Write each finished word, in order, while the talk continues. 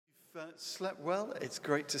Slept well. It's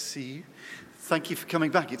great to see you. Thank you for coming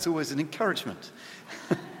back. It's always an encouragement.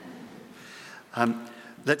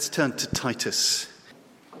 Let's turn to Titus.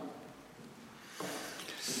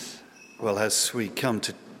 Well, as we come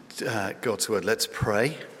to God's word, let's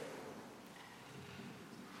pray.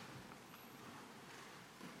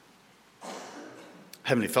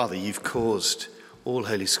 Heavenly Father, you've caused all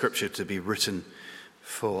Holy Scripture to be written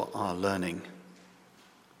for our learning.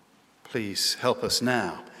 Please help us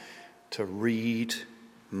now to read,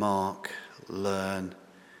 mark, learn,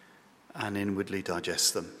 and inwardly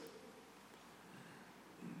digest them.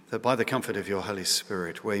 That by the comfort of your Holy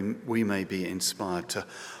Spirit, we may be inspired to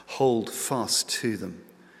hold fast to them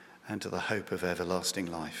and to the hope of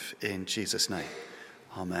everlasting life. In Jesus' name,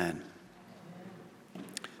 amen.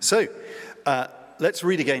 So, let's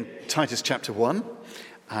read again Titus chapter 1,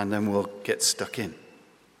 and then we'll get stuck in.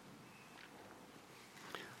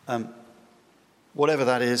 Whatever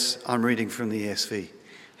that is, I'm reading from the ESV.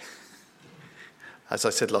 As I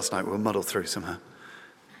said last night, we'll muddle through somehow.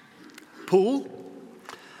 Paul,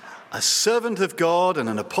 a servant of God and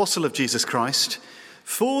an apostle of Jesus Christ,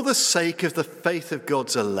 for the sake of the faith of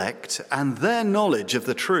God's elect and their knowledge of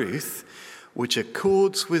the truth, which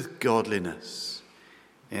accords with godliness,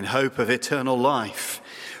 in hope of eternal life,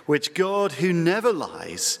 which God, who never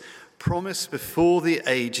lies, promised before the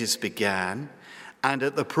ages began, and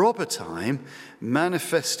at the proper time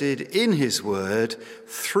manifested in his word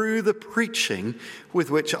through the preaching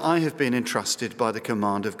with which I have been entrusted by the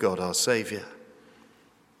command of God our Saviour.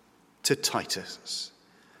 To Titus,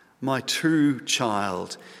 my true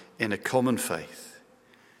child in a common faith,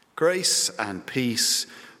 grace and peace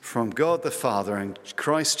from God the Father and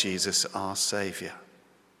Christ Jesus our Saviour.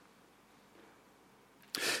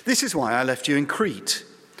 This is why I left you in Crete,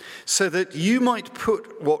 so that you might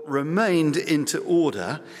put what remained into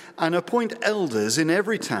order and appoint elders in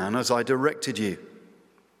every town as I directed you.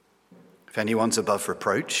 If anyone's above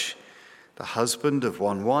reproach, the husband of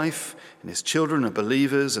one wife and his children are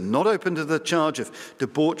believers and not open to the charge of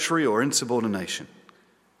debauchery or insubordination.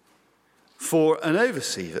 For an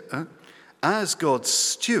overseer, as God's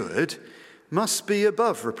steward, must be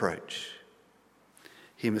above reproach.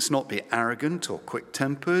 He must not be arrogant or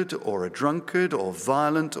quick-tempered or a drunkard or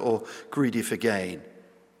violent or greedy for gain,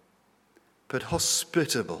 but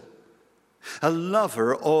hospitable, a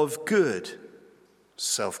lover of good,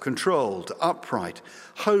 self-controlled, upright,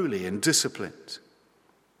 holy and disciplined.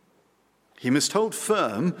 He must hold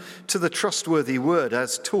firm to the trustworthy word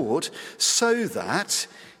as taught, so that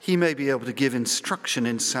he may be able to give instruction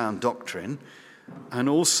in sound doctrine and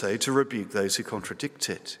also to rebuke those who contradict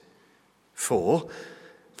it. For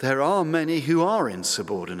there are many who are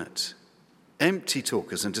insubordinate, empty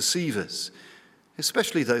talkers and deceivers,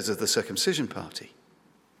 especially those of the circumcision party.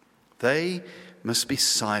 They must be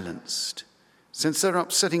silenced, since they're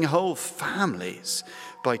upsetting whole families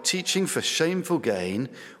by teaching for shameful gain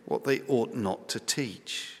what they ought not to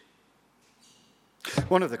teach.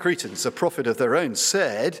 One of the Cretans, a prophet of their own,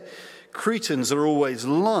 said, "Cretans are always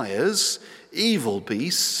liars, evil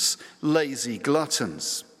beasts, lazy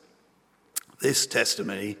gluttons." This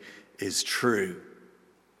testimony is true.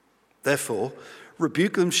 Therefore,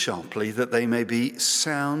 rebuke them sharply that they may be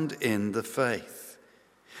sound in the faith,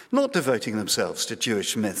 not devoting themselves to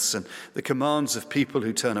Jewish myths and the commands of people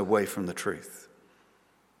who turn away from the truth.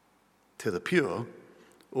 To the pure,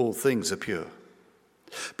 all things are pure.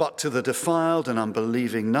 But to the defiled and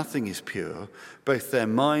unbelieving, nothing is pure. Both their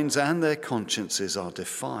minds and their consciences are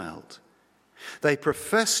defiled. They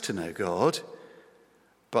profess to know God,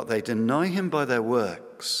 but they deny him by their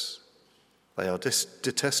works. They are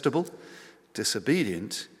detestable,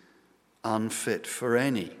 disobedient, unfit for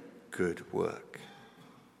any good work.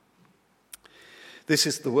 This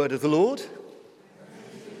is the word of the Lord.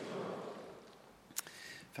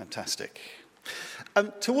 Fantastic.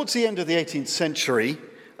 Towards the end of the 18th century,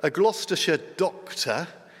 a Gloucestershire doctor,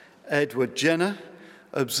 Edward Jenner,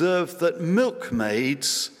 observed that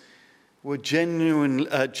milkmaids were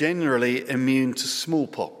generally immune to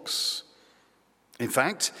smallpox. In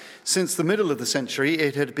fact, since the middle of the century,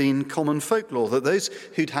 it had been common folklore that those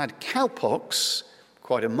who'd had cowpox,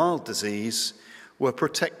 quite a mild disease, were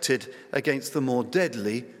protected against the more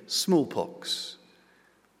deadly smallpox.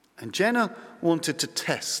 And Jenner wanted to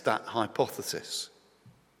test that hypothesis.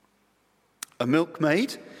 A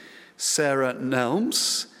milkmaid, Sarah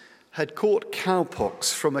Nelms, had caught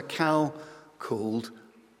cowpox from a cow called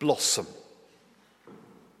Blossom.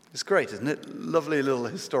 It's great, isn't it? Lovely little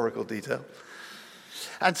historical detail.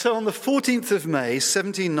 And so on the 14th of May,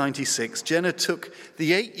 1796, Jenner took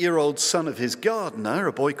the 8-year-old son of his gardener,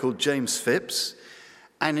 a boy called James Phipps,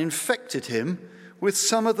 and infected him with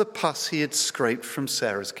some of the pus he had scraped from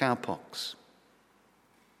Sarah's cowpox.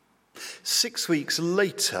 6 weeks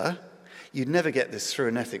later, you'd never get this through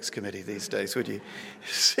an ethics committee these days, would you?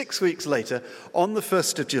 6 weeks later, on the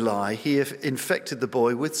 1st of July, he infected the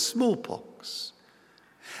boy with smallpox.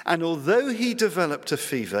 And although he developed a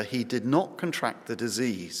fever, he did not contract the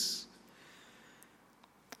disease.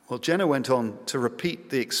 Well, Jenner went on to repeat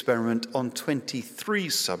the experiment on 23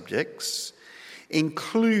 subjects,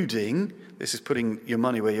 including, this is putting your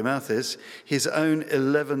money where your mouth is, his own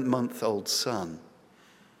 11-month-old son.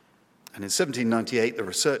 And in 1798, the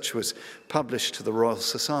research was published to the Royal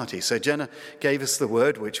Society. So Jenner gave us the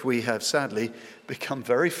word which we have sadly become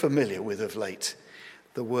very familiar with of late,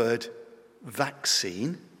 the word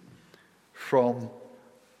vaccine, from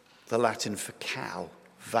the Latin for cow,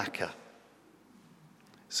 vacca.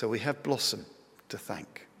 So we have Blossom to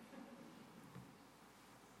thank.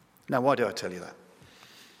 Now, why do I tell you that?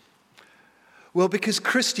 Well, because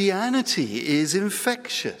Christianity is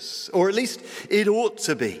infectious, or at least it ought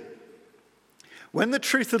to be. When the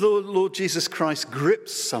truth of the Lord Jesus Christ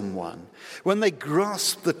grips someone, when they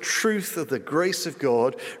grasp the truth of the grace of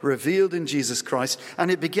God revealed in Jesus Christ, and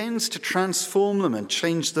it begins to transform them and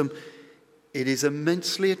change them, it is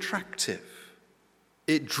immensely attractive.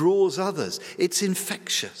 It draws others. It's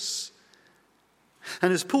infectious.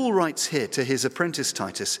 And as Paul writes here to his apprentice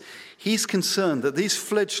Titus, he's concerned that these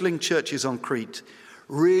fledgling churches on Crete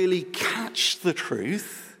really catch the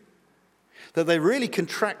truth, that they really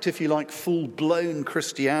contract, if you like, full-blown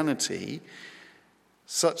Christianity,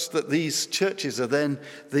 such that these churches are then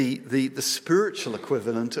the spiritual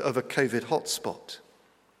equivalent of a COVID hotspot.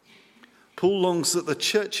 Paul longs that the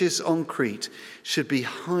churches on Crete should be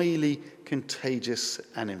highly contagious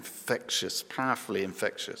and infectious, powerfully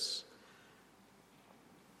infectious.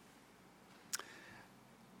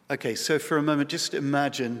 Okay, so for a moment, just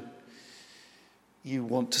imagine you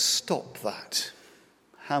want to stop that.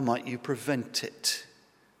 How might you prevent it?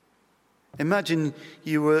 Imagine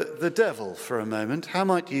you were the devil for a moment. How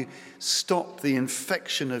might you stop the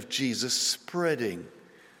infection of Jesus spreading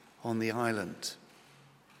on the island?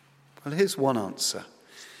 Well, here's one answer.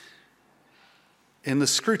 In the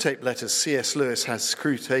Screwtape letters, C.S. Lewis has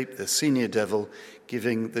Screwtape, the senior devil,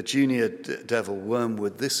 giving the junior devil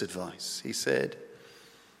Wormwood this advice. He said,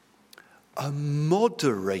 "A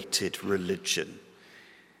moderated religion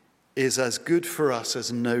is as good for us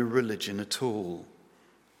as no religion at all,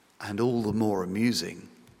 and all the more amusing."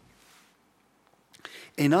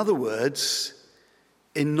 In other words,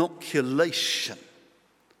 inoculation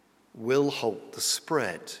will halt the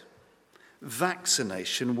spread.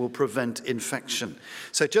 Vaccination will prevent infection.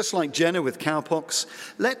 So just like Jenner with cowpox,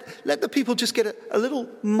 let the people just get a little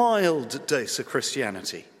mild dose of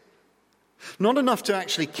Christianity. Not enough to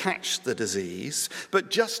actually catch the disease, but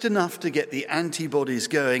just enough to get the antibodies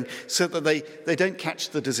going so that they don't catch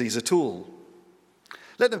the disease at all.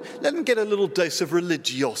 Let them get a little dose of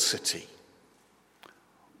religiosity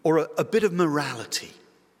or a bit of morality.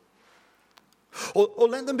 Or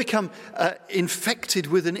let them become infected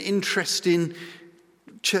with an interest in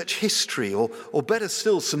church history, or better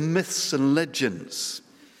still, some myths and legends,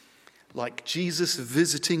 like Jesus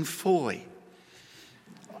visiting Foy.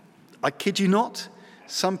 I kid you not,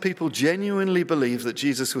 some people genuinely believe that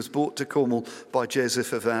Jesus was brought to Cornwall by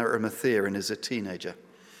Joseph of Arimathea and as a teenager.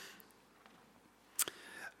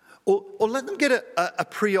 Or let them get a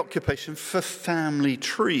preoccupation for family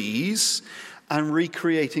trees and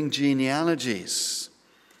recreating genealogies.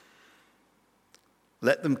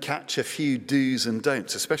 Let them catch a few do's and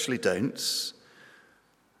don'ts, especially don'ts,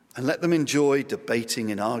 and let them enjoy debating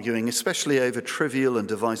and arguing, especially over trivial and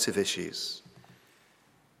divisive issues.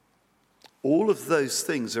 All of those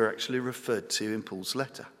things are actually referred to in Paul's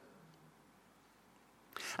letter.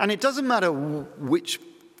 And it doesn't matter which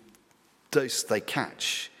dose they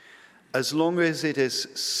catch, as long as it is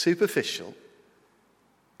superficial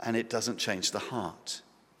and it doesn't change the heart.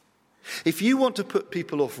 If you want to put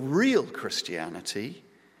people off real Christianity,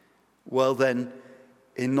 well then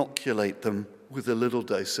inoculate them with a little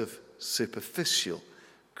dose of superficial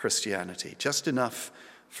Christianity. Just enough,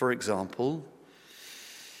 for example,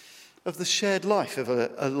 of the shared life of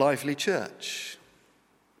a lively church.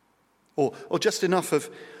 Or just enough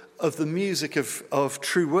of the music of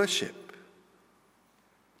true worship.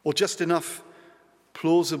 Or just enough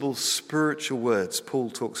plausible spiritual words. Paul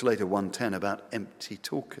talks later, 1:10, about empty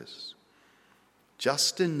talkers.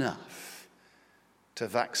 Just enough to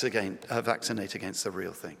vaccinate against the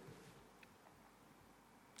real thing.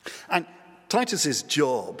 And Titus's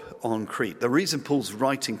job on Crete, the reason Paul's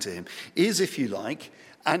writing to him, is, if you like,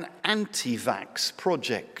 an anti-vax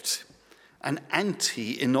project. an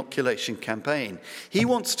anti-inoculation campaign. He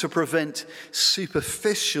wants to prevent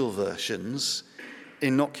superficial versions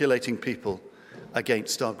inoculating people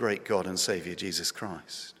against our great God and Saviour, Jesus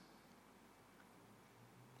Christ.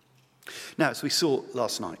 Now, as we saw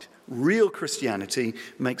last night, real Christianity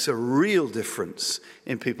makes a real difference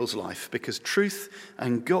in people's life because truth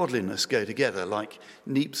and godliness go together, like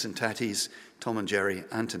Neeps and Tatties, Tom and Jerry,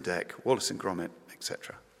 Ant and Dec, Wallace and Gromit,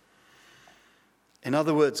 etc. In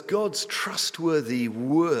other words, God's trustworthy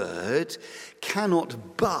word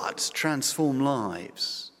cannot but transform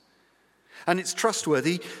lives. And it's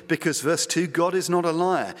trustworthy because, verse 2, God is not a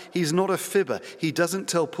liar. He's not a fibber. He doesn't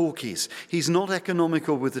tell porkies. He's not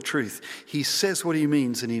economical with the truth. He says what he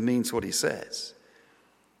means and he means what he says.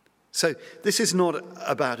 So this is not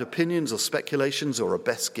about opinions or speculations or a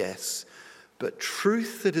best guess, but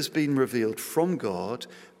truth that has been revealed from God,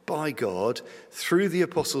 by God, through the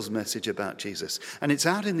apostles' message about Jesus. And it's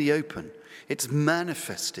out in the open. It's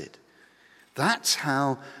manifested. That's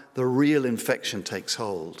how the real infection takes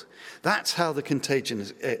hold. That's how the contagion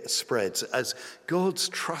spreads, as God's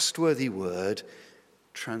trustworthy word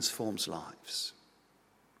transforms lives.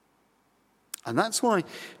 And that's why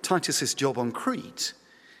Titus's job on Crete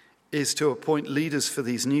is to appoint leaders for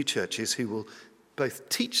these new churches who will both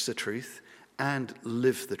teach the truth and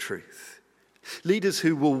live the truth. Leaders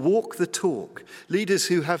who will walk the talk. Leaders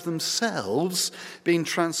who have themselves been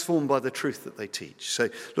transformed by the truth that they teach. So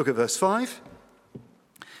look at verse 5.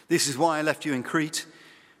 This is why I left you in Crete,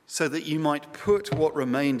 so that you might put what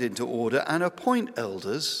remained into order and appoint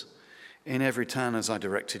elders in every town as I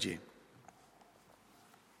directed you.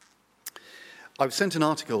 I was sent an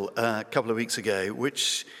article a couple of weeks ago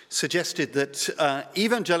which suggested that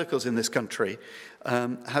evangelicals in this country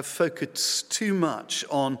have focused too much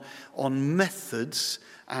on methods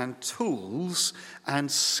and tools and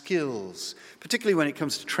skills, particularly when it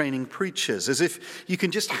comes to training preachers, as if you can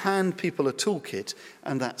just hand people a toolkit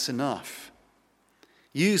and that's enough.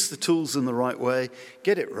 Use the tools in the right way,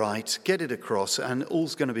 get it right, get it across, and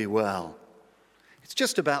all's going to be well. It's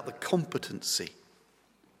just about the competency.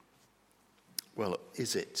 Well,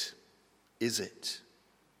 is it? Is it?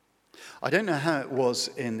 I don't know how it was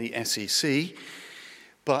in the SEC,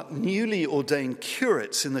 but newly ordained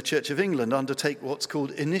curates in the Church of England undertake what's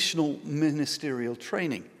called initial ministerial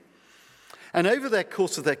training. And over the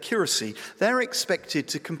course of their curacy, they're expected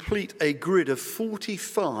to complete a grid of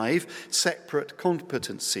 45 separate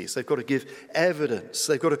competencies. They've got to give evidence.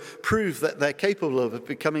 They've got to prove that they're capable of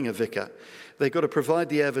becoming a vicar. They've got to provide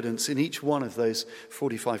the evidence in each one of those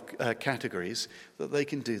 45 categories that they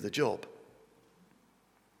can do the job.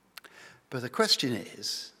 But the question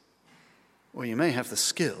is, well, you may have the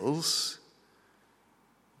skills,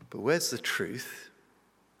 but where's the truth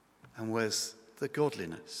and where's the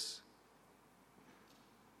godliness?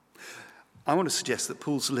 I want to suggest that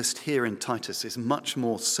Paul's list here in Titus is much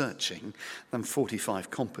more searching than 45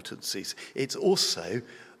 competencies. It's also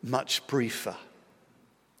much briefer.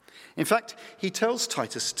 In fact, he tells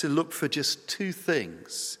Titus to look for just two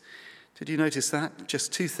things. Did you notice that?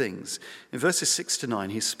 Just two things. In verses 6 to 9,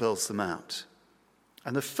 he spells them out.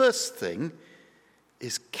 And the first thing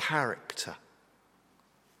is character.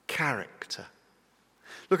 Character.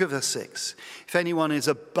 Look at verse 6. If anyone is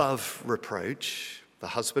above reproach, the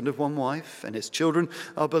husband of one wife, and his children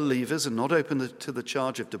are believers and not open to the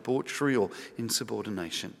charge of debauchery or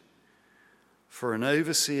insubordination. For an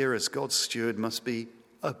overseer as God's steward must be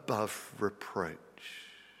above reproach.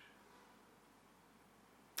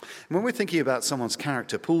 When we're thinking about someone's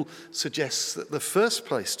character, Paul suggests that the first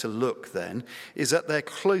place to look then is at their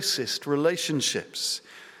closest relationships.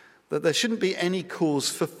 That there shouldn't be any cause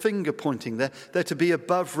for finger pointing. They're to be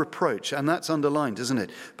above reproach. And that's underlined, isn't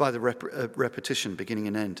it, by the repetition beginning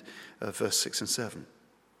and end of verse 6 and 7.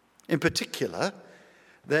 In particular,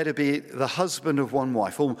 they're to be the husband of one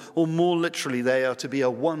wife, or more literally, they are to be a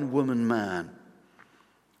one-woman man,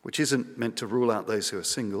 which isn't meant to rule out those who are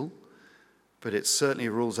single, but it certainly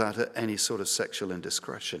rules out any sort of sexual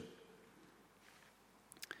indiscretion.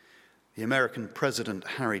 The American president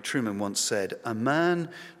Harry Truman once said, "A man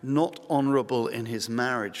not honorable in his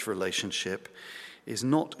marriage relationship is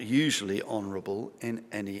not usually honorable in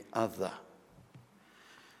any other."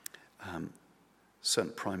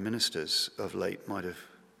 Certain prime ministers of late might have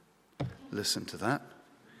listened to that.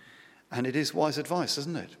 And it is wise advice,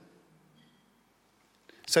 isn't it?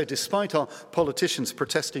 So despite our politicians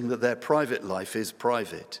protesting that their private life is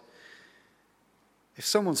private, if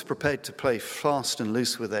someone's prepared to play fast and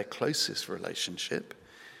loose with their closest relationship,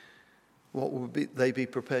 what would they be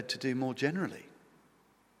prepared to do more generally?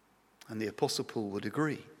 And the Apostle Paul would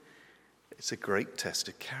agree. It's a great test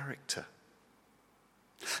of character.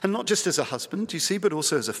 And not just as a husband, you see, but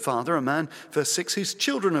also as a father, a man, verse 6, whose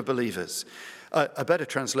children are believers. A better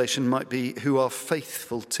translation might be, who are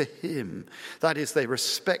faithful to him. That is, they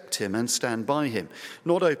respect him and stand by him,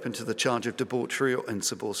 not open to the charge of debauchery or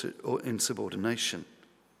insubordination.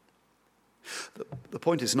 The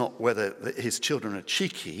point is not whether his children are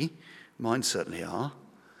cheeky, mine certainly are,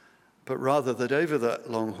 but rather that over the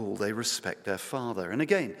long haul they respect their father. And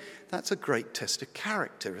again, that's a great test of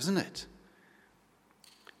character, isn't it?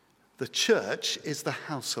 The church is the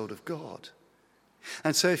household of God.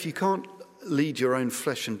 And so if you can't lead your own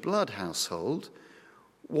flesh and blood household,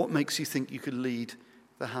 what makes you think you could lead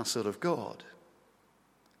the household of God?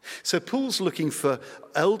 So Paul's looking for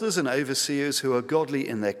elders and overseers who are godly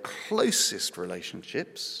in their closest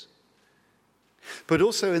relationships, but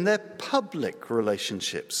also in their public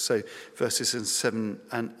relationships. So verses 7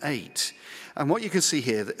 and 8. And what you can see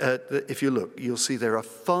here, if you look, you'll see there are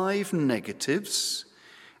 5 negatives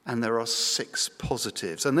and there are 6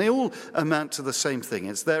 positives. And they all amount to the same thing.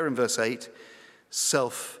 It's there in verse 8,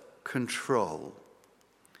 self-control.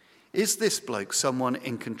 Is this bloke someone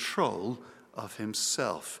in control of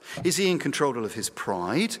himself? Is he in control of his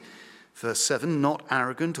pride? Verse 7, not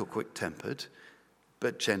arrogant or quick-tempered,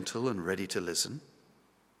 but gentle and ready to listen.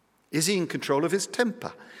 Is he in control of his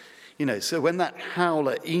temper? So when that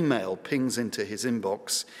howler email pings into his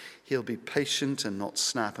inbox, he'll be patient and not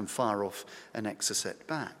snap and fire off an exocet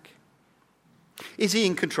back. Is he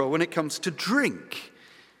in control when it comes to drink?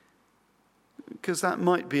 Because that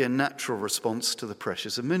might be a natural response to the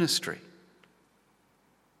pressures of ministry.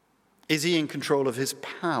 Is he in control of his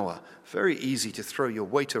power? Very easy to throw your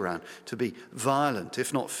weight around, to be violent,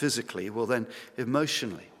 if not physically, well then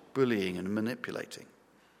emotionally, bullying and manipulating.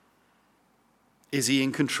 Is he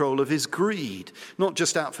in control of his greed? Not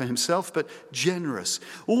just out for himself, but generous.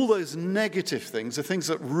 All those negative things are things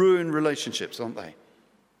that ruin relationships, aren't they?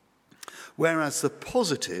 Whereas the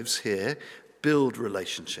positives here build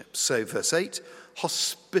relationships. So verse 8,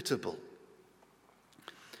 hospitable.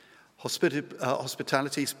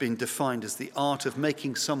 Hospitality has been defined as the art of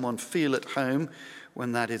making someone feel at home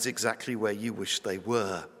when that is exactly where you wish they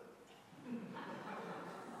were.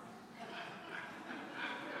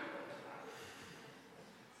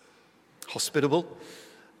 Hospitable,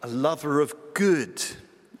 a lover of good.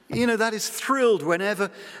 That is thrilled whenever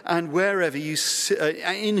and wherever you see,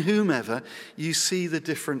 in whomever you see the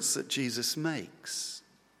difference that Jesus makes.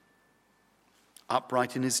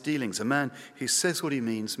 Upright in his dealings, a man who says what he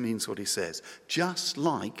means what he says, just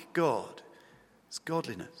like God. It's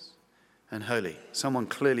godliness and holy, someone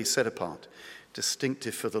clearly set apart,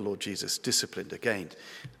 distinctive for the Lord Jesus, disciplined, again,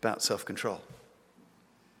 about self-control.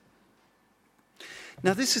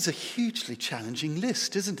 Now, this is a hugely challenging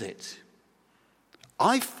list, isn't it?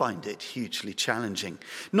 I find it hugely challenging,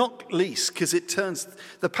 not least because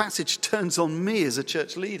the passage turns on me as a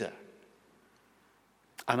church leader.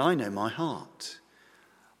 And I know my heart.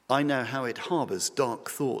 I know how it harbors dark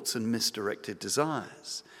thoughts and misdirected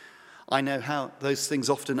desires. I know how those things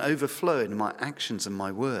often overflow in my actions and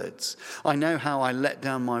my words. I know how I let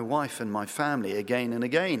down my wife and my family again and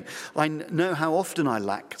again. I know how often I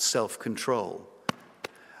lack self-control.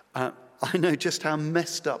 I know just how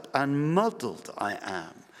messed up and muddled I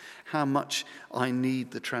am, how much I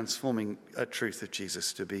need the transforming truth of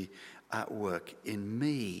Jesus to be at work in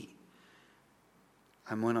me.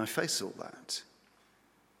 And when I face all that,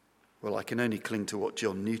 well, I can only cling to what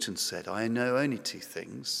John Newton said. I know only 2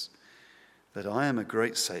 things, that I am a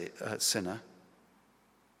great sinner,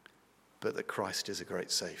 but that Christ is a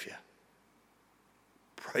great Saviour.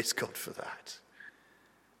 Praise God for that.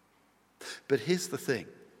 But here's the thing.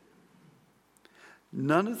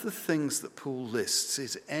 None of the things that Paul lists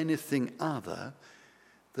is anything other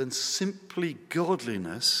than simply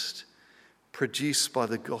godliness produced by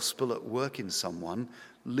the gospel at work in someone,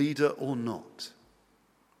 leader or not.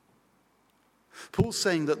 Paul's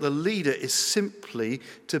saying that the leader is simply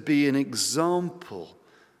to be an example.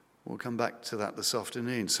 We'll come back to that this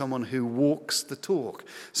afternoon. Someone who walks the talk,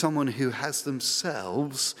 someone who has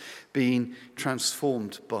themselves been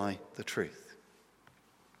transformed by the truth.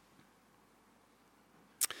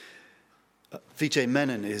 Vijay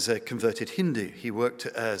Menon is a converted Hindu. He worked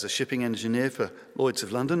as a shipping engineer for Lloyd's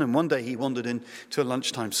of London, and one day he wandered into a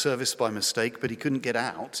lunchtime service by mistake, but he couldn't get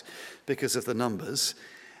out because of the numbers,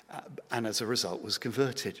 and as a result was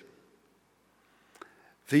converted.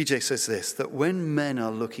 Vijay says this, that when men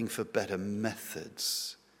are looking for better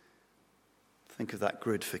methods, think of that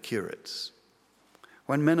grid for curates.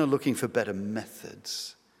 When men are looking for better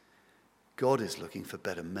methods, God is looking for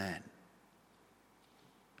better men.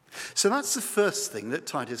 So that's the first thing that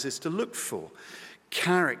Titus is to look for.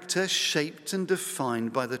 Character shaped and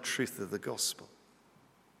defined by the truth of the gospel.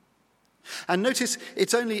 And notice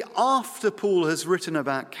it's only after Paul has written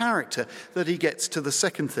about character that he gets to the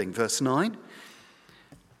second thing, verse 9.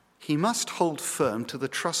 He must hold firm to the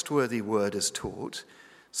trustworthy word as taught,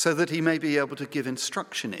 so that he may be able to give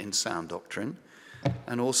instruction in sound doctrine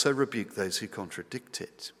and also rebuke those who contradict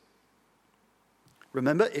it.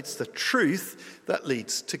 Remember, it's the truth that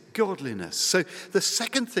leads to godliness. So the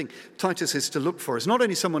second thing Titus is to look for is not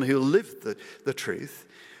only someone who will live the truth,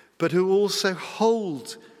 but who also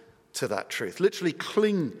hold to that truth, literally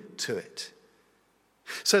cling to it.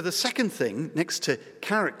 So the second thing next to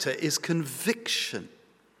character is conviction.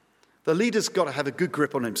 The leader's got to have a good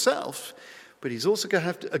grip on himself, but he's also got to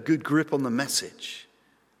have a good grip on the message.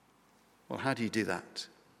 Well, how do you do that?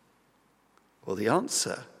 Well, the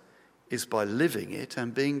answer is by living it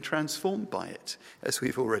and being transformed by it, as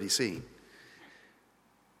we've already seen.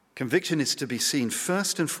 Conviction is to be seen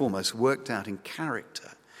first and foremost worked out in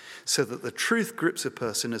character, so that the truth grips a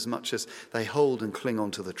person as much as they hold and cling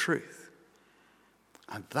on to the truth.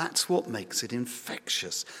 And that's what makes it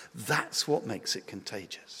infectious. That's what makes it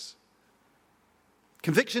contagious.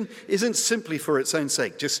 Conviction isn't simply for its own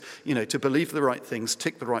sake, just, to believe the right things,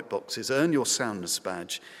 tick the right boxes, earn your soundness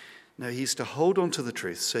badge. No, he's to hold on to the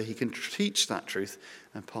truth so he can teach that truth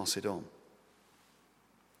and pass it on.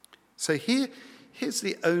 So here's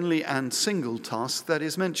the only and single task that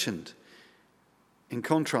is mentioned. In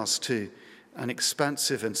contrast to an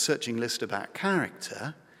expansive and searching list about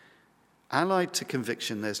character, allied to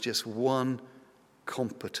conviction, there's just one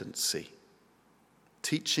competency: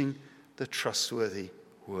 teaching the trustworthy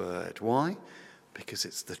word. Why? Because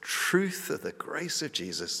it's the truth of the grace of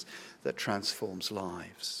Jesus that transforms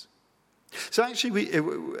lives. So actually,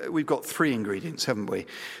 we've got three ingredients, haven't we?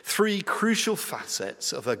 Three crucial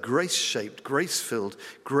facets of a grace-shaped, grace-filled,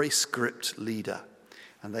 grace-gripped leader.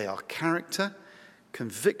 And they are character,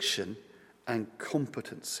 conviction, and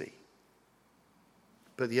competency.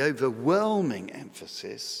 But the overwhelming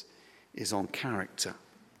emphasis is on character.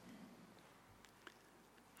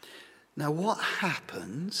 Now, what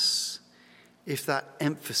happens if that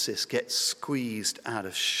emphasis gets squeezed out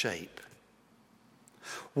of shape?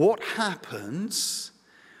 What happens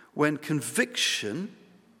when conviction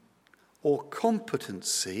or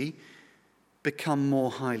competency become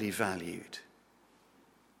more highly valued?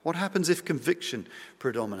 What happens if conviction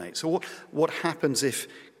predominates? Or what happens if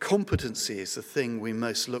competency is the thing we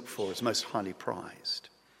most look for, is most highly prized?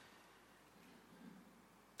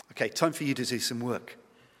 Okay, time for you to do some work.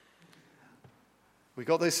 We've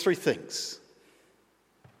got those three things: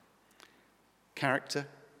 character,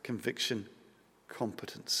 conviction,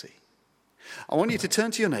 competency. I want you to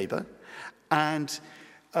turn to your neighbour and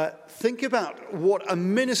think about what a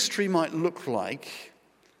ministry might look like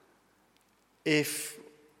if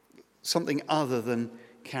something other than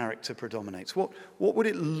character predominates. What would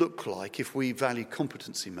it look like if we value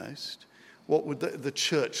competency most? What would the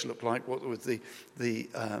church look like? What would the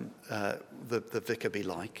vicar be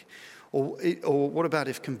like? Or what about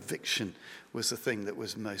if conviction was the thing that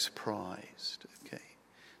was most prized? Okay,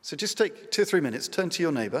 so just take 2 or 3 minutes, turn to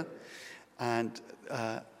your neighbour, and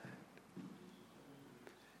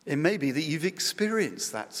it may be that you've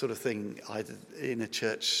experienced that sort of thing either in a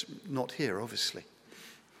church, not here, obviously.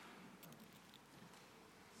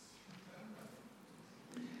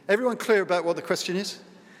 Everyone clear about what the question is?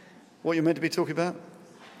 What you're meant to be talking about?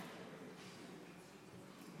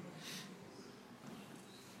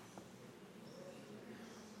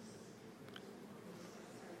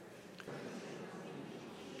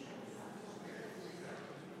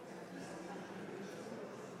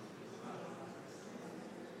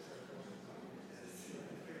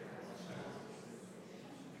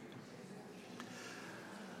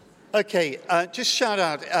 Okay, just shout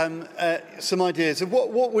out some ideas of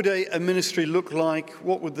what would a ministry look like?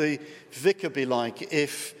 What would the vicar be like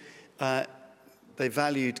if they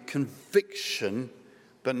valued conviction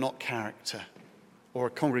but not character? Or a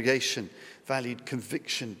congregation valued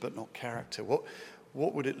conviction but not character? What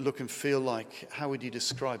would it look and feel like? How would you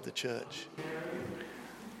describe the church?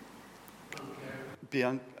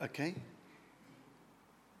 Okay.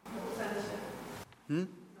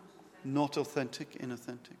 Not authentic,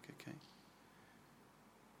 inauthentic, okay.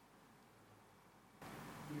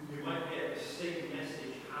 You might get the same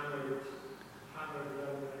message hammered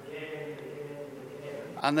again and again and again.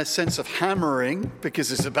 And the sense of hammering,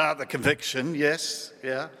 because it's about the conviction, yes,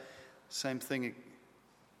 yeah. Same thing.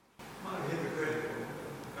 Might be hypocritical.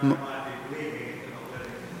 Might be believing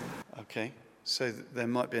it. Okay, so there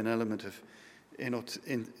might be an element of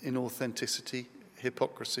inauthenticity,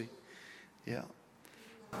 hypocrisy, yeah.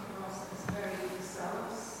 Process, very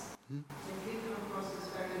They came across as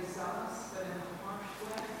very zealous, but in a harsh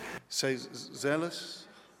way. So zealous,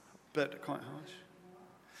 but quite harsh.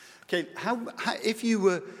 Okay, how if you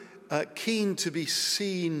were keen to be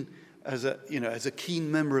seen as a keen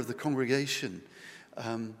member of the congregation,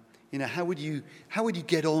 how would you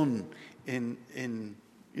get on in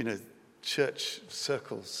church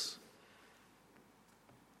circles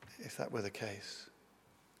if that were the case?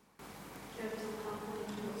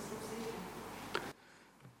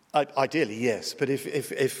 Ideally, yes, but if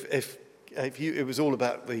it was all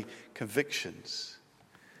about the convictions.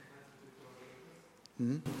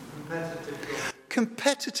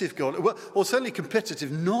 Competitive God, well, or certainly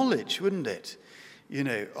competitive knowledge, wouldn't it?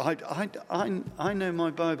 I know my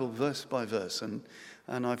Bible verse by verse, and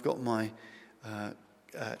I've got my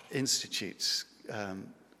institutes,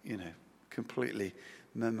 completely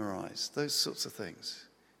memorized. Those sorts of things.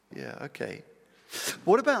 Yeah, okay.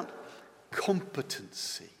 What about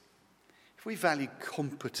competency? If we value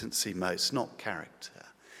competency most, not character,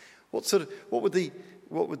 what would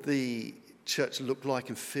the church look like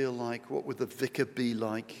and feel like? What would the vicar be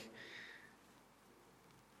like?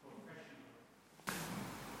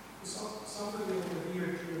 Somebody over here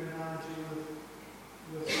drew an analogy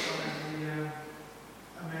with the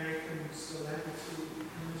American celebrity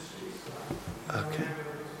ministries. Okay.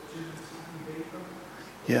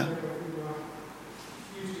 Yeah.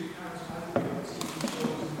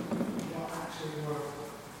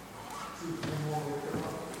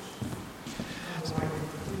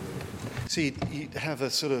 So you'd have a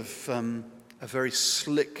sort of a very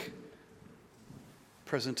slick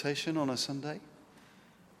presentation on a Sunday.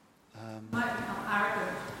 Might become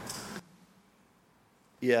arrogant.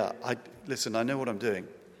 Yeah, I know what I'm doing,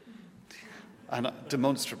 and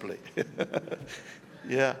demonstrably.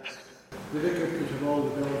 Yeah. The vicar could have all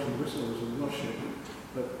the bells and whistles and worship,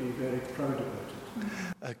 but be very proud about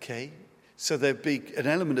it. Okay, so there'd be an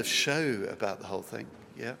element of show about the whole thing.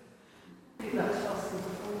 Yeah.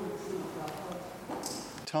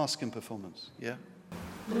 Task and performance. Yeah.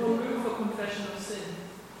 No room for confession of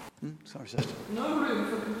sin. Sorry, sister. No room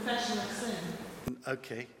for confession of sin.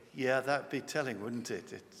 Okay. Yeah, that'd be telling, wouldn't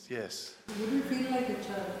it? Yes. It wouldn't feel like a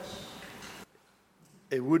church.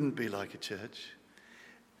 It wouldn't be like a church.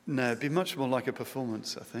 No, it'd be much more like a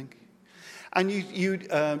performance, I think. And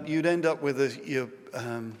you'd end up with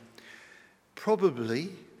probably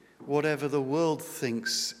whatever the world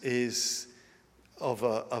thinks is of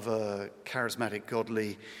a charismatic,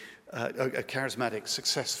 godly, a charismatic,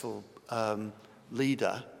 successful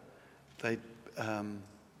leader.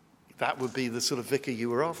 That would be the sort of vicar you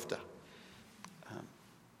were after.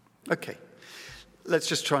 Okay, let's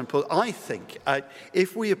just try and pull. I think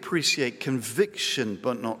if we appreciate conviction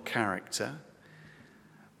but not character,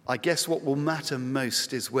 I guess what will matter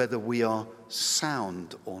most is whether we are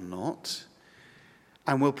sound or not.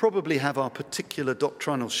 And we'll probably have our particular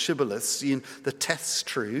doctrinal shibboleths, the test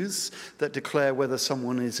truths that declare whether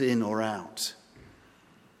someone is in or out.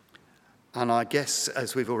 And I guess,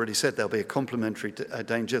 as we've already said, there'll be a complementary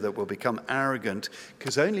danger that we'll become arrogant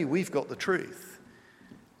because only we've got the truth.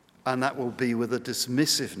 And that will be with a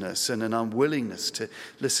dismissiveness and an unwillingness to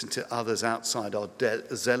listen to others outside our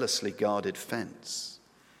zealously guarded fence.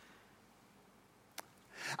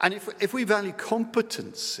 And if we value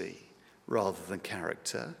competency rather than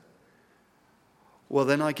character, well,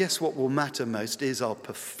 then I guess what will matter most is our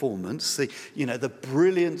performance, the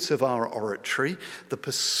brilliance of our oratory, the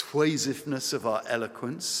persuasiveness of our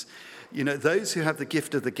eloquence. Those who have the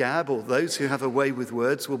gift of the gab or those who have a way with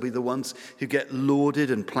words will be the ones who get lauded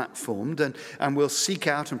and platformed, and will seek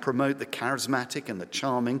out and promote the charismatic and the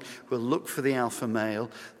charming. We'll look for the alpha male,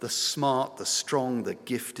 the smart, the strong, the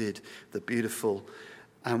gifted, the beautiful,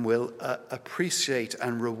 and we'll appreciate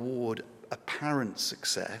and reward apparent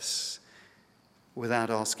success without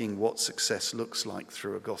asking what success looks like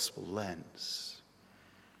through a gospel lens.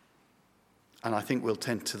 And I think we'll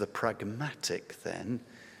tend to the pragmatic then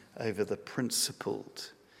over the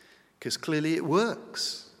principled, because clearly it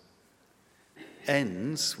works.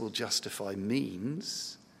 Ends will justify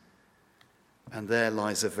means, and there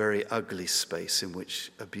lies a very ugly space in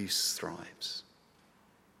which abuse thrives.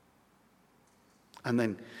 And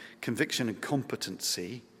then conviction and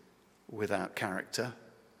competency without character,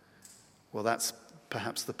 well, that's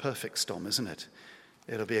perhaps the perfect storm, isn't it?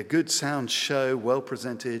 It'll be a good sound show, well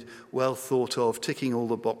presented, well thought of, ticking all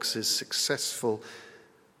the boxes, successful,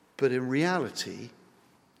 but in reality,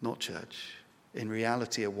 not church, in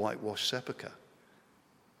reality, a whitewashed sepulchre.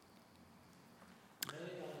 May I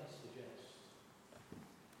suggest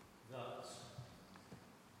that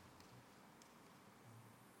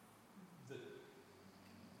the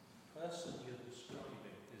person you're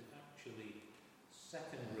describing is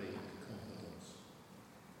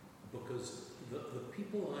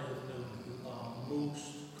people I have known who are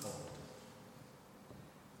most competent,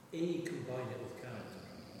 A, combine it with character,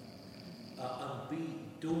 and B,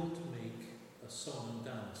 don't make a song and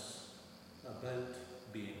dance about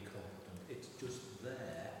being competent. It's just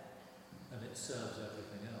there and it serves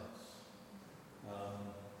everything else.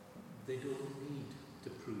 They don't need to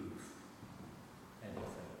prove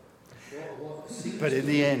anything. But in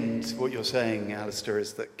the end, what you're saying, Alistair,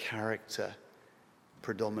 is that character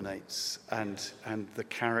predominates, and the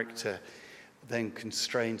character then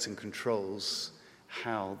constrains and controls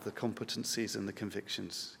how the competencies and the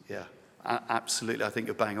convictions. Yeah, absolutely. I think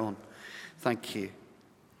you're bang on. Thank you.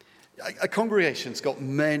 A congregation's got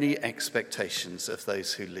many expectations of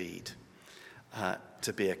those who lead.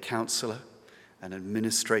 To be a counsellor, an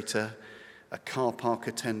administrator, a car park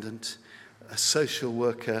attendant, a social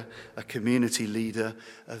worker, a community leader,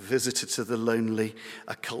 a visitor to the lonely,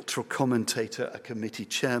 a cultural commentator, a committee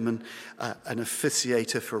chairman, an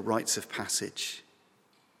officiator for rites of passage.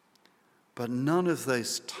 But none of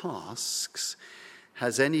those tasks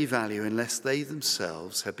has any value unless they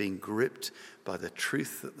themselves have been gripped by the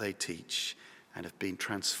truth that they teach and have been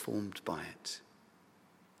transformed by it.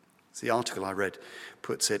 The article I read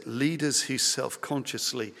puts it, leaders who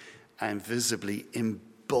self-consciously and visibly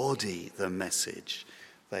embody the message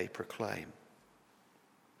they proclaim.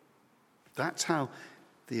 That's how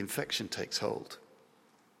the infection takes hold.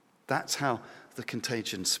 That's how the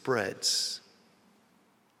contagion spreads.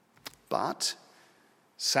 But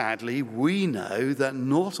sadly, we know that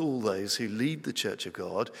not all those who lead the Church of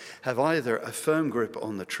God have either a firm grip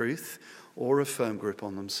on the truth or a firm grip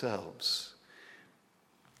on themselves.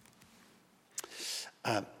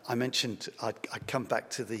 I mentioned I'd come back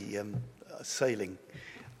to the sailing.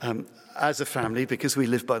 As a family, because we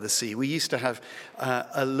live by the sea, we used to have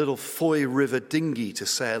a little Foy River dinghy to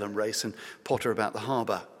sail and race and potter about the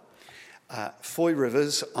harbour. Foy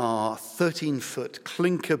Rivers are 13-foot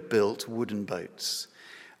clinker-built wooden boats.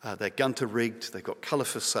 They're gunter-rigged, they've got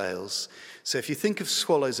colourful sails. So if you think of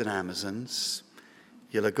Swallows and Amazons,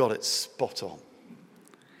 you'll have got it spot on.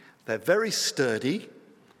 They're very sturdy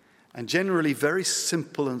and generally very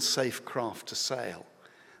simple and safe craft to sail.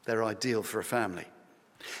 They're ideal for a family.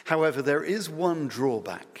 However, there is one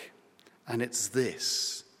drawback, and it's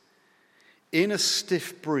this. In a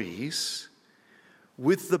stiff breeze,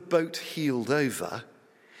 with the boat heeled over,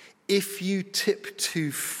 if you tip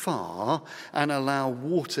too far and allow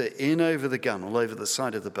water in over the gunwale, over the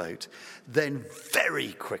side of the boat, then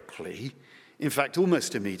very quickly, in fact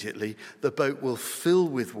almost immediately, the boat will fill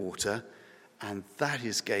with water, and that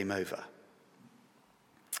is game over.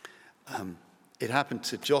 It happened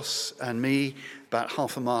to Joss and me about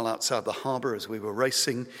half a mile outside the harbour as we were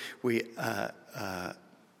racing. We were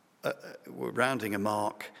rounding a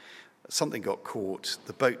mark. Something got caught.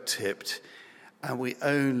 The boat tipped, and we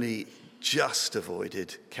only just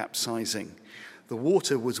capsizing. The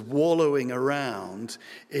water was wallowing around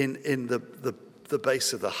in the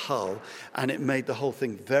base of the hull, and it made the whole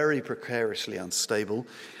thing very precariously unstable,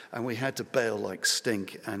 and we had to bail like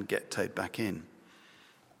stink and get towed back in.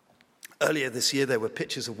 Earlier this year, there were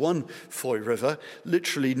pictures of one Foy River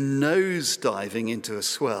literally nose-diving into a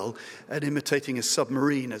swell and imitating a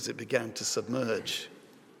submarine as it began to submerge.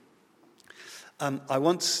 I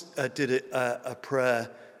once did a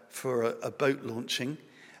prayer for a boat launching,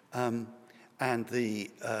 and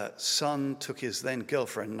the son took his then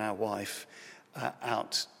girlfriend, now wife,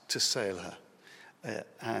 out to sail her. It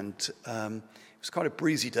was quite a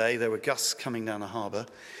breezy day. There were gusts coming down the harbour,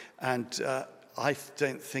 and I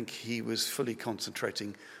don't think he was fully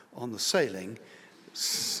concentrating on the sailing.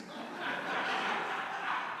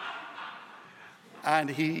 And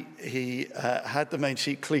he had the main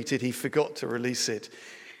sheet cleated. He forgot to release it.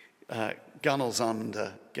 Gunnels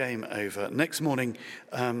under, game over. Next morning,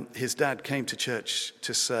 his dad came to church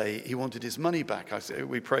to say he wanted his money back. I said,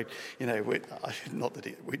 we prayed, not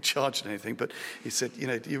that we charged anything, but he said,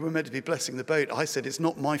 you were meant to be blessing the boat. I said, it's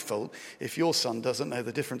not my fault if your son doesn't know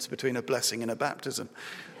the difference between a blessing and a baptism.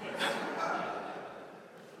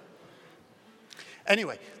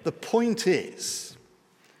 Anyway, the point is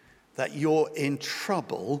that you're in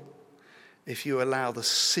trouble if you allow the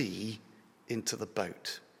sea into the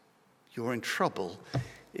boat. You're in trouble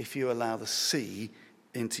if you allow the sea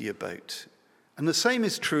into your boat. And the same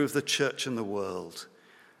is true of the church and the world.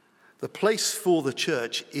 The place for the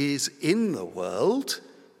church is in the world,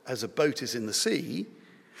 as a boat is in the sea.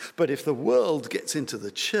 But if the world gets into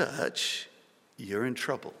the church, you're in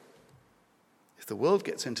trouble. If the world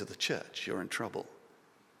gets into the church, you're in trouble.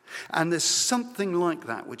 And there's something like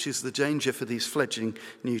that, which is the danger for these fledgling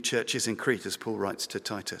new churches in Crete, as Paul writes to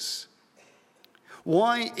Titus.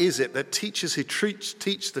 Why is it that teachers who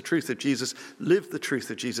teach the truth of Jesus, live the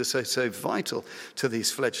truth of Jesus, are so vital to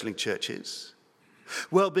these fledgling churches?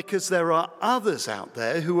 Well, because there are others out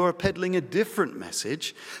there who are peddling a different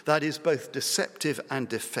message that is both deceptive and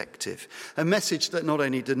defective. A message that not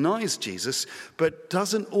only denies Jesus, but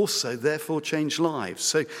doesn't also therefore change lives.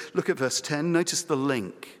 So look at verse 10. Notice the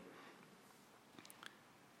link.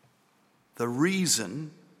 The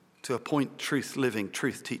reason to appoint truth-living,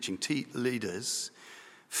 truth-teaching leaders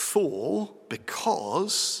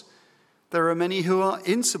because there are many who are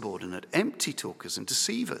insubordinate, empty talkers and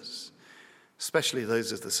deceivers, especially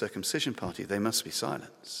those of the circumcision party. They must be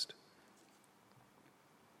silenced.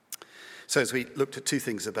 So as we looked at two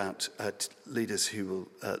things about leaders who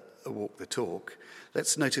will walk the talk,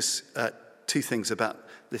 let's notice two things about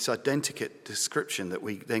this identikit description that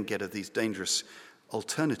we then get of these dangerous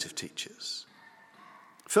alternative teachers.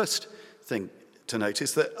 First thing to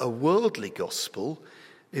notice that a worldly gospel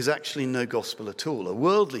is actually no gospel at all. A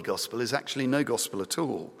worldly gospel is actually no gospel at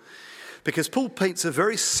all. Because Paul paints a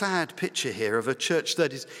very sad picture here of a church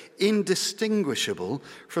that is indistinguishable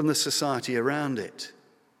from the society around it.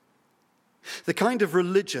 The kind of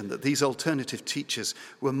religion that these alternative teachers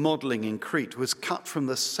were modelling in Crete was cut from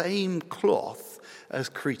the same cloth as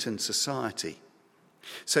Cretan society.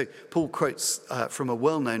 So Paul quotes from a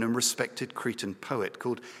well-known and respected Cretan poet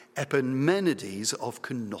called Epimenides of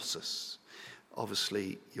Knossos.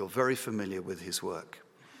 Obviously, you're very familiar with his work.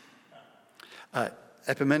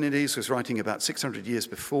 Epimenides was writing about 600 years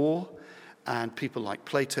before, and people like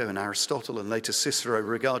Plato and Aristotle and later Cicero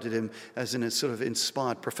regarded him as in a sort of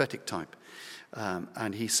inspired prophetic type.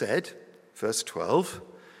 And he said, verse 12,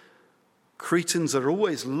 Cretans are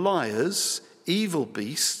always liars, evil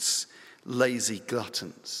beasts, lazy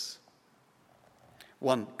gluttons.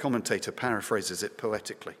 One commentator paraphrases it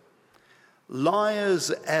poetically.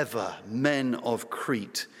 Liars ever, men of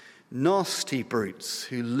Crete, nasty brutes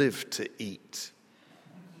who live to eat.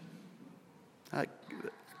 That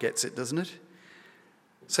gets it, doesn't it?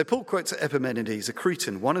 So Paul quotes Epimenides, a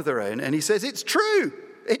Cretan, one of their own, and he says, it's true.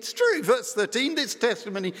 It's true. Verse 13, this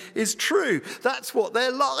testimony is true. That's what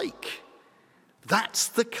they're like. That's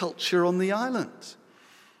the culture on the island.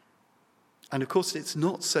 And of course, it's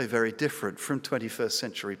not so very different from 21st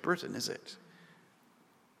century Britain, is it?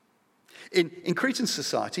 In Cretan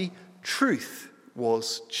society, truth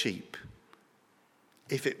was cheap.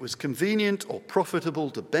 If it was convenient or profitable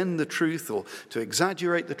to bend the truth or to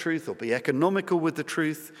exaggerate the truth or be economical with the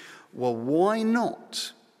truth, well, why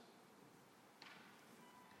not?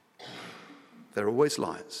 They're always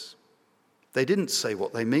liars. They didn't say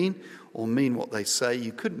what they mean or mean what they say.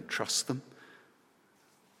 You couldn't trust them.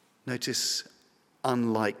 Notice,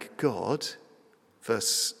 unlike God,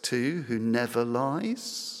 verse 2, who never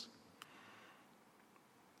lies.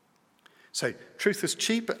 So truth was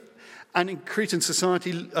cheap, and in Cretan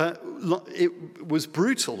society, it was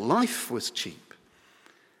brutal. Life was cheap.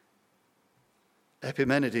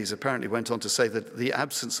 Epimenides apparently went on to say that the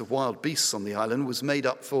absence of wild beasts on the island was made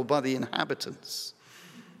up for by the inhabitants.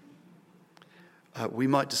 We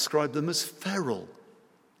might describe them as feral.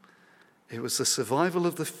 It was the survival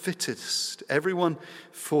of the fittest, everyone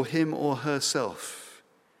for him or herself.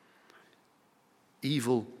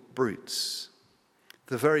 Evil brutes.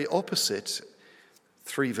 The very opposite,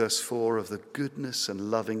 3 verse 4, of the goodness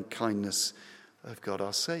and loving kindness of God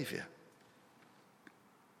our Saviour.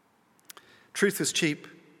 Truth was cheap,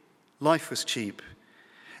 life was cheap,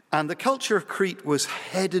 and the culture of Crete was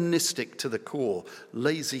hedonistic to the core,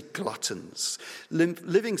 lazy gluttons,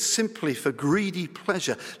 living simply for greedy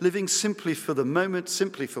pleasure, living simply for the moment,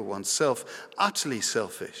 simply for oneself, utterly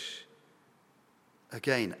selfish.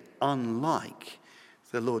 Again, unlike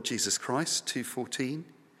the Lord Jesus Christ, 2:14,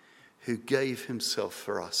 who gave himself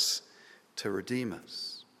for us to redeem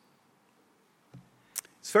us.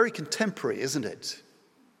 It's very contemporary, isn't it?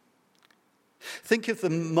 Think of the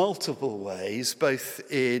multiple ways, both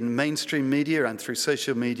in mainstream media and through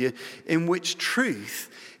social media, in which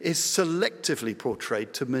truth is selectively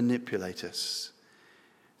portrayed to manipulate us.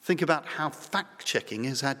 Think about how fact-checking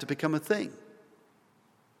has had to become a thing.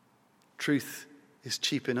 Truth is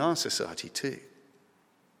cheap in our society too.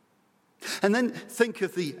 And then think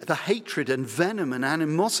of the hatred and venom and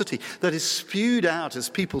animosity that is spewed out as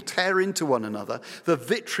people tear into one another, the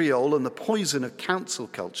vitriol and the poison of council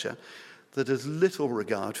culture that has little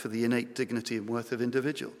regard for the innate dignity and worth of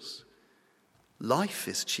individuals. Life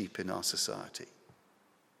is cheap in our society.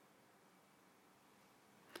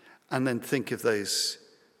 And then think of those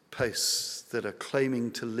posts that are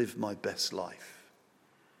claiming to live my best life,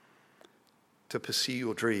 to pursue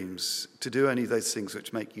your dreams, to do any of those things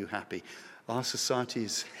which make you happy. Our society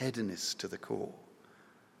is hedonist to the core.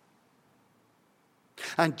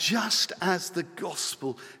 And just as the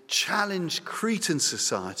gospel challenged Cretan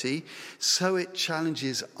society, so it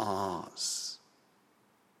challenges ours.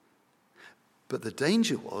 But the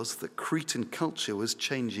danger was that Cretan culture was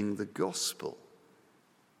changing the gospel.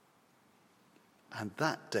 And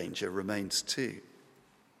that danger remains too.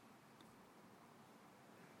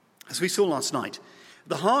 As we saw last night,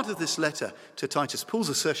 the heart of this letter to Titus, Paul's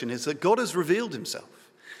assertion is that God has revealed himself,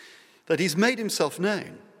 that he's made himself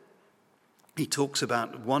known. He talks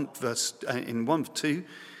about in 1:2,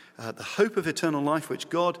 the hope of eternal life, which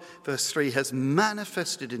God, verse 3, has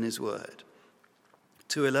manifested in his word.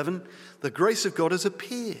 2:11, the grace of God has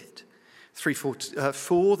appeared.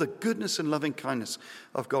 3:4, the goodness and loving kindness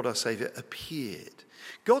of God our Saviour appeared.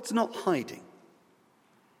 God's not hiding.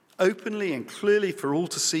 Openly and clearly for all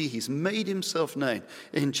to see, he's made himself known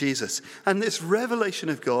in Jesus. And this revelation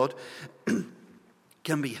of God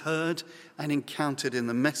can be heard and encountered in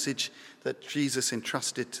the message that Jesus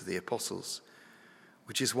entrusted to the apostles,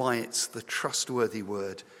 which is why it's the trustworthy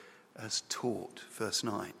word as taught, verse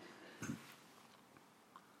 9.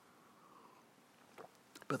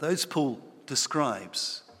 But those Paul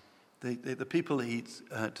describes, the people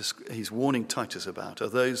he's warning Titus about, are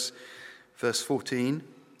those, verse 14,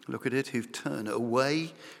 look at it, who've turned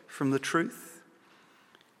away from the truth.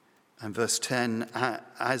 And verse 10,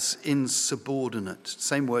 as insubordinate.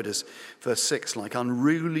 Same word as verse 6, like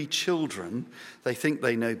unruly children. They think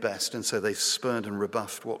they know best, and so they've spurned and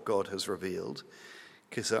rebuffed what God has revealed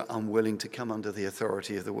because they're unwilling to come under the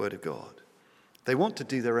authority of the word of God. They want to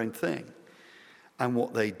do their own thing. And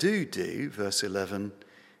what they do, verse 11,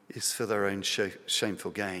 is for their own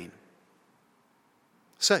shameful gain.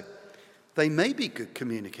 So, they may be good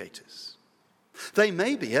communicators. They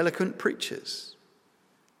may be eloquent preachers.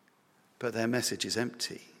 But their message is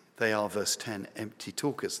empty. They are, verse 10, empty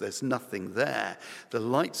talkers. There's nothing there. The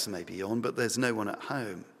lights may be on, but there's no one at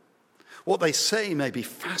home. What they say may be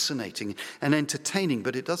fascinating and entertaining,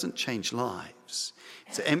 but it doesn't change lives.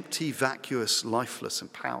 It's empty, vacuous, lifeless,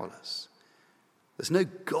 and powerless. There's no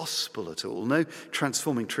gospel at all, no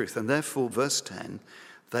transforming truth. And therefore, verse 10,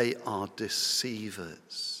 they are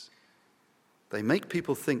deceivers. They make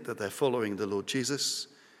people think that they're following the Lord Jesus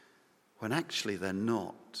when actually they're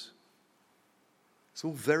not. It's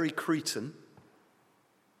all very Cretan.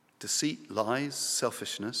 Deceit, lies,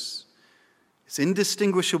 selfishness. It's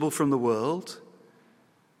indistinguishable from the world.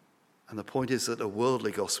 And the point is that a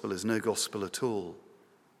worldly gospel is no gospel at all.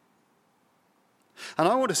 And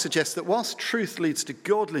I want to suggest that whilst truth leads to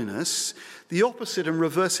godliness, the opposite and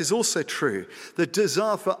reverse is also true. The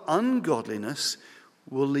desire for ungodliness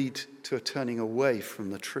will lead to a turning away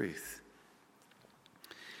from the truth.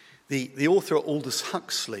 The author Aldous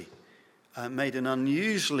Huxley made an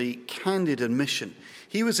unusually candid admission.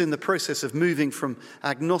 He was in the process of moving from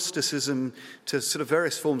agnosticism to sort of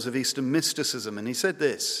various forms of Eastern mysticism, and he said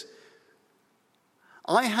this: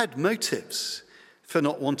 I had motives for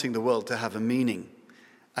not wanting the world to have a meaning,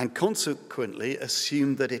 and consequently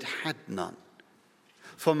assumed that it had none.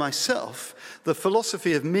 For myself, the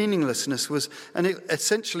philosophy of meaninglessness was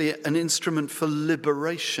essentially an instrument for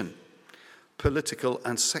liberation, political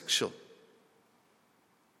and sexual.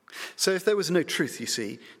 So if there was no truth, you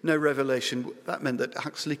see, no revelation, that meant that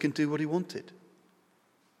Huxley can do what he wanted.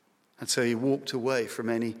 And so he walked away from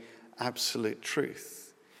any absolute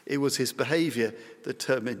truth. It was his behavior that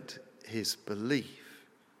determined his belief.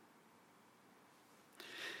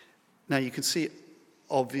 Now you can see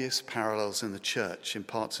obvious parallels in the church, in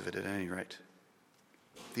parts of it at any rate.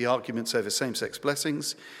 The arguments over same-sex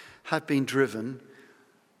blessings have been driven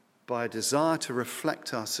by a desire to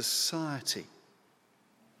reflect our society.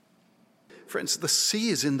 For instance, the sea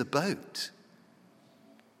is in the boat.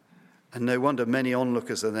 And no wonder many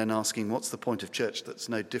onlookers are then asking, what's the point of church that's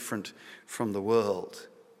no different from the world?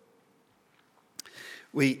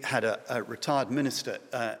 We had a retired minister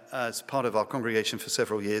as part of our congregation for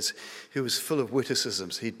several years who was full of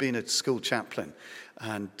witticisms. He'd been a school chaplain,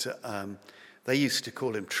 and they used to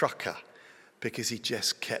call him Trucker because he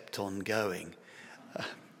just kept on going.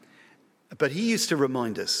 But he used to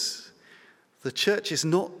remind us, the church is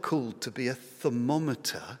not called to be a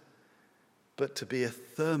thermometer, but to be a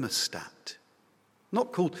thermostat.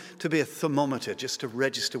 Not called to be a thermometer just to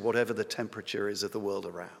register whatever the temperature is of the world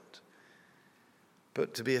around,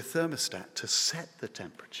 but to be a thermostat to set the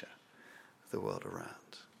temperature of the world around.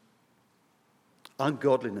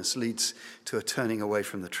 Ungodliness leads to a turning away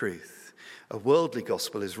from the truth. A worldly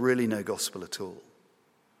gospel is really no gospel at all.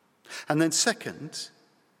 And then second,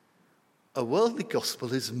 a worldly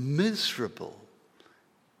gospel is miserable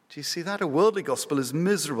Do you see that? A worldly gospel is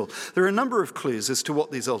miserable. There are a number of clues as to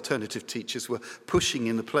what these alternative teachers were pushing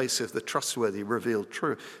in the place of the trustworthy, revealed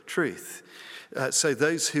truth. So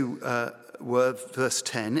those who were, verse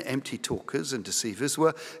 10, empty talkers and deceivers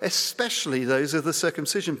were especially those of the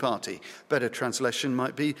circumcision party. Better translation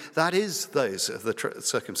might be, that is those of the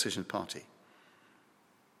circumcision party.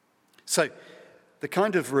 So the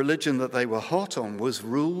kind of religion that they were hot on was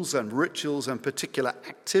rules and rituals and particular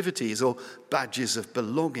activities or badges of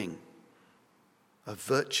belonging, of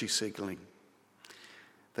virtue signaling.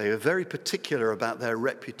 They were very particular about their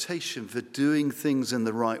reputation for doing things in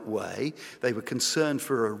the right way. They were concerned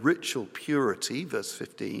for a ritual purity, verse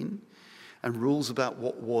 15, and rules about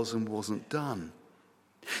what was and wasn't done.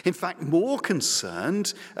 In fact, more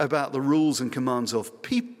concerned about the rules and commands of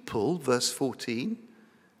people, verse 14,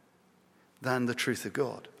 than the truth of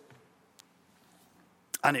God.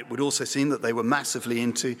 And it would also seem that they were massively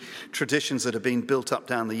into traditions that have been built up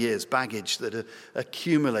down the years, baggage that are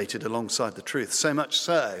accumulated alongside the truth, so much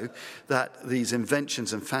so that these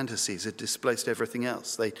inventions and fantasies had displaced everything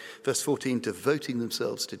else. They, verse 14, devoting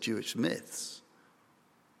themselves to Jewish myths.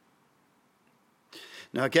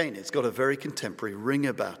 Now again, it's got a very contemporary ring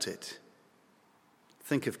about it.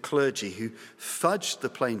 Think of clergy who fudged the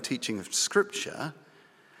plain teaching of Scripture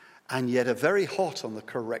and yet are very hot on the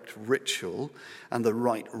correct ritual and the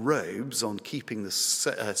right robes, on keeping the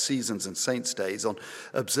seasons and saints' days, on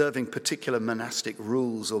observing particular monastic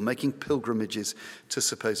rules or making pilgrimages to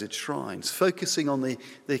supposed shrines, focusing on the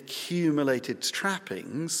accumulated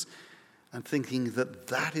trappings and thinking that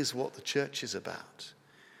that is what the church is about.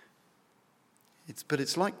 But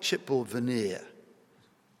it's like chipboard veneer.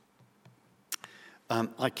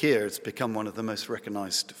 IKEA has become one of the most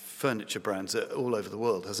recognised furniture brands all over the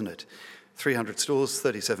world, hasn't it? 300 stores,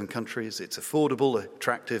 37 countries. It's affordable,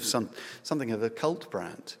 attractive, something of a cult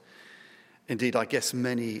brand. Indeed, I guess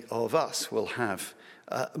many of us will have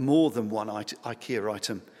more than one IKEA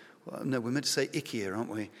item. No, we're meant to say IKEA, aren't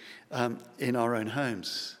we? In our own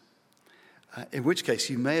homes. In which case,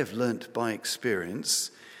 you may have learnt by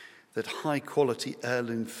experience that high-quality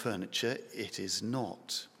heirloom furniture, it is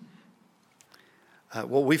not.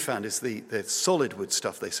 What we found is the solid wood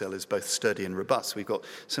stuff they sell is both sturdy and robust. We've got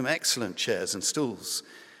some excellent chairs and stools,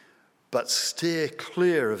 but steer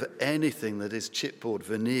clear of anything that is chipboard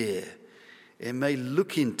veneer. It may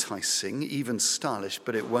look enticing, even stylish,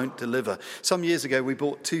 but it won't deliver. Some years ago, we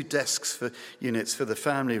bought 2 units for the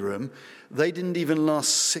family room. They didn't even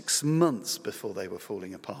last 6 months before they were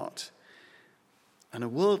falling apart. And a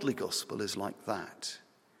worldly gospel is like that.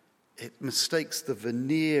 It mistakes the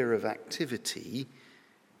veneer of activity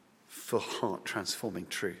for heart-transforming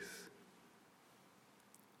truth.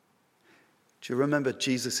 Do you remember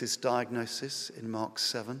Jesus' diagnosis in Mark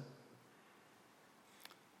 7?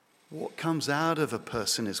 What comes out of a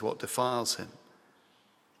person is what defiles him.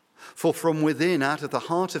 For from within, out of the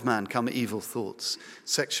heart of man, come evil thoughts,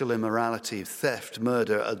 sexual immorality, theft,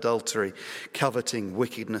 murder, adultery, coveting,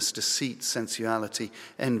 wickedness, deceit, sensuality,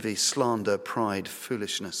 envy, slander, pride,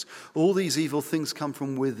 foolishness. All these evil things come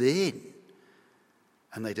from within,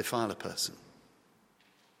 and they defile a person.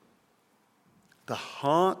 The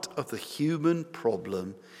heart of the human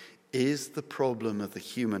problem is the problem of the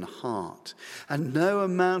human heart. And no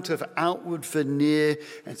amount of outward veneer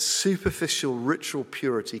and superficial ritual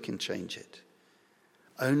purity can change it.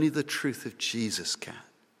 Only the truth of Jesus can.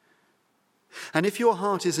 And if your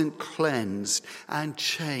heart isn't cleansed and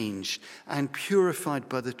changed and purified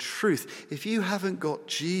by the truth, if you haven't got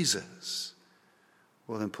Jesus,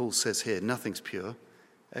 well then Paul says here, nothing's pure,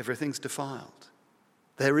 everything's defiled.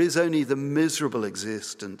 There is only the miserable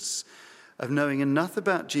existence of knowing enough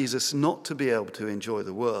about Jesus not to be able to enjoy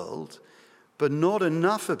the world, but not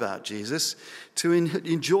enough about Jesus to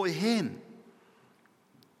enjoy him.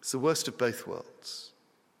 It's the worst of both worlds.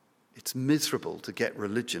 It's miserable to get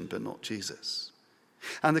religion but not Jesus.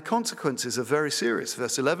 And the consequences are very serious.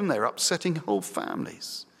 Verse 11, they're upsetting whole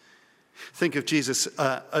families. Think of Jesus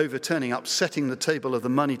upsetting the table of the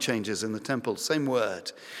money changers in the temple. Same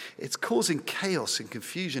word. It's causing chaos and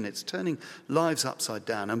confusion. It's turning lives upside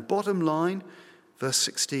down. And bottom line, verse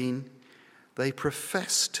 16, they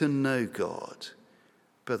profess to know God,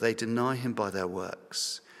 but they deny him by their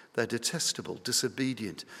works. They're detestable,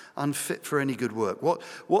 disobedient, unfit for any good work.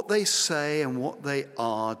 What they say and what they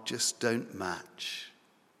are just don't match.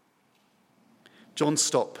 John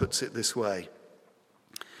Stott puts it this way.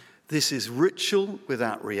 This is ritual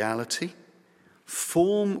without reality,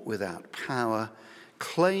 form without power,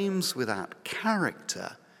 claims without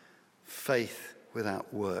character, faith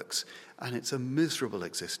without works. And it's a miserable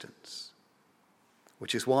existence.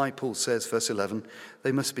 which is why Paul says, verse 11,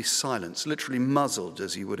 they must be silenced, literally muzzled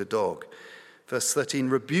as you would a dog. Verse 13,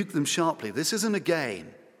 rebuke them sharply. This isn't a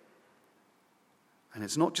game. And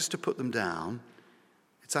it's not just to put them down,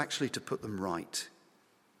 it's actually to put them right.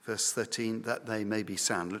 Verse 13, that they may be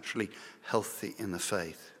sound, literally healthy in the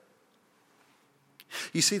faith.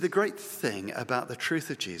 You see, the great thing about the truth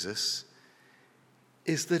of Jesus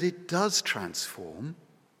is that it does transform,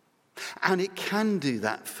 and it can do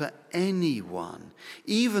that for anyone,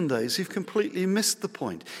 even those who've completely missed the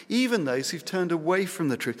point, even those who've turned away from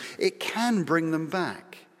the truth. It can bring them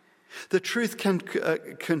back. The truth can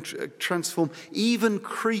transform even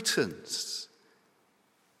Cretans,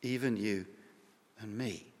 even you and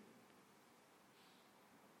me.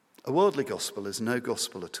 A worldly gospel is no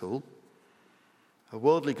gospel at all. A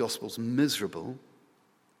worldly gospel's miserable.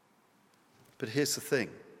 But here's the thing.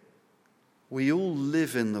 We all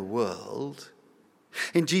live in the world,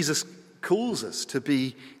 and Jesus calls us to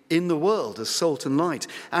be in the world as salt and light,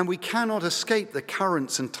 and we cannot escape the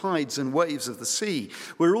currents and tides and waves of the sea.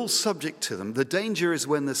 We're all subject to them. The danger is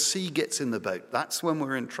when the sea gets in the boat. That's when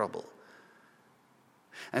we're in trouble.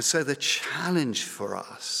 And so the challenge for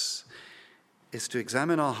us is to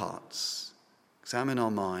examine our hearts, examine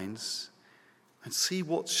our minds, and see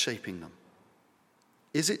what's shaping them.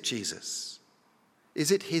 Is it Jesus?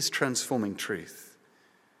 Is it his transforming truth?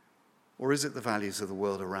 Or is it the values of the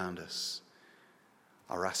world around us?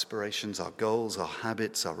 Our aspirations, our goals, our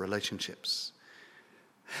habits, our relationships.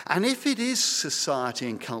 And if it is society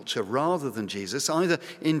and culture rather than Jesus, either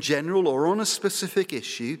in general or on a specific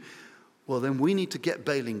issue, well, then we need to get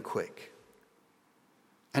bailing quick.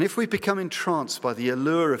 And if we become entranced by the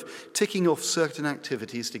allure of ticking off certain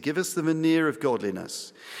activities to give us the veneer of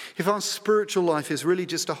godliness, if our spiritual life is really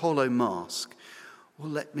just a hollow mask, well,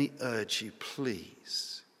 let me urge you,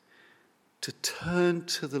 please, to turn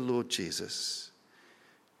to the Lord Jesus,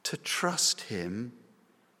 to trust him,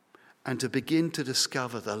 and to begin to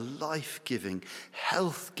discover the life-giving,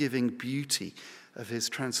 health-giving beauty of his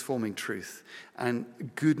transforming truth and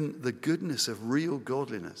the goodness of real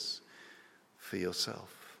godliness for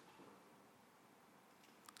yourself.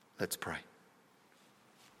 Let's pray.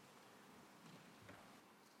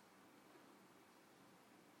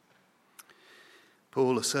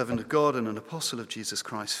 Paul, a servant of God and an apostle of Jesus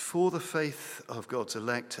Christ, for the faith of God's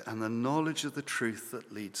elect and the knowledge of the truth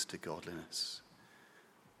that leads to godliness.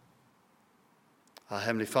 Our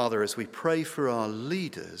Heavenly Father, as we pray for our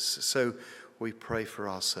leaders, so we pray for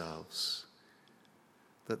ourselves,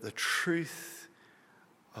 that the truth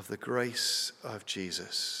of the grace of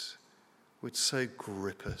Jesus would so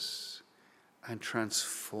grip us and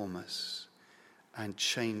transform us and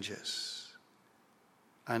change us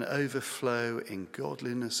and overflow in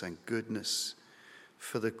godliness and goodness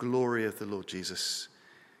for the glory of the Lord Jesus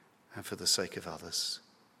and for the sake of others.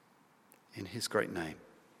 In his great name,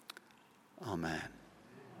 amen.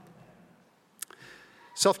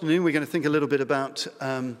 This afternoon we're going to think a little bit about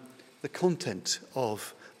the content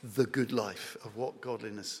of the good life, of what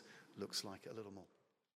godliness looks like a little more.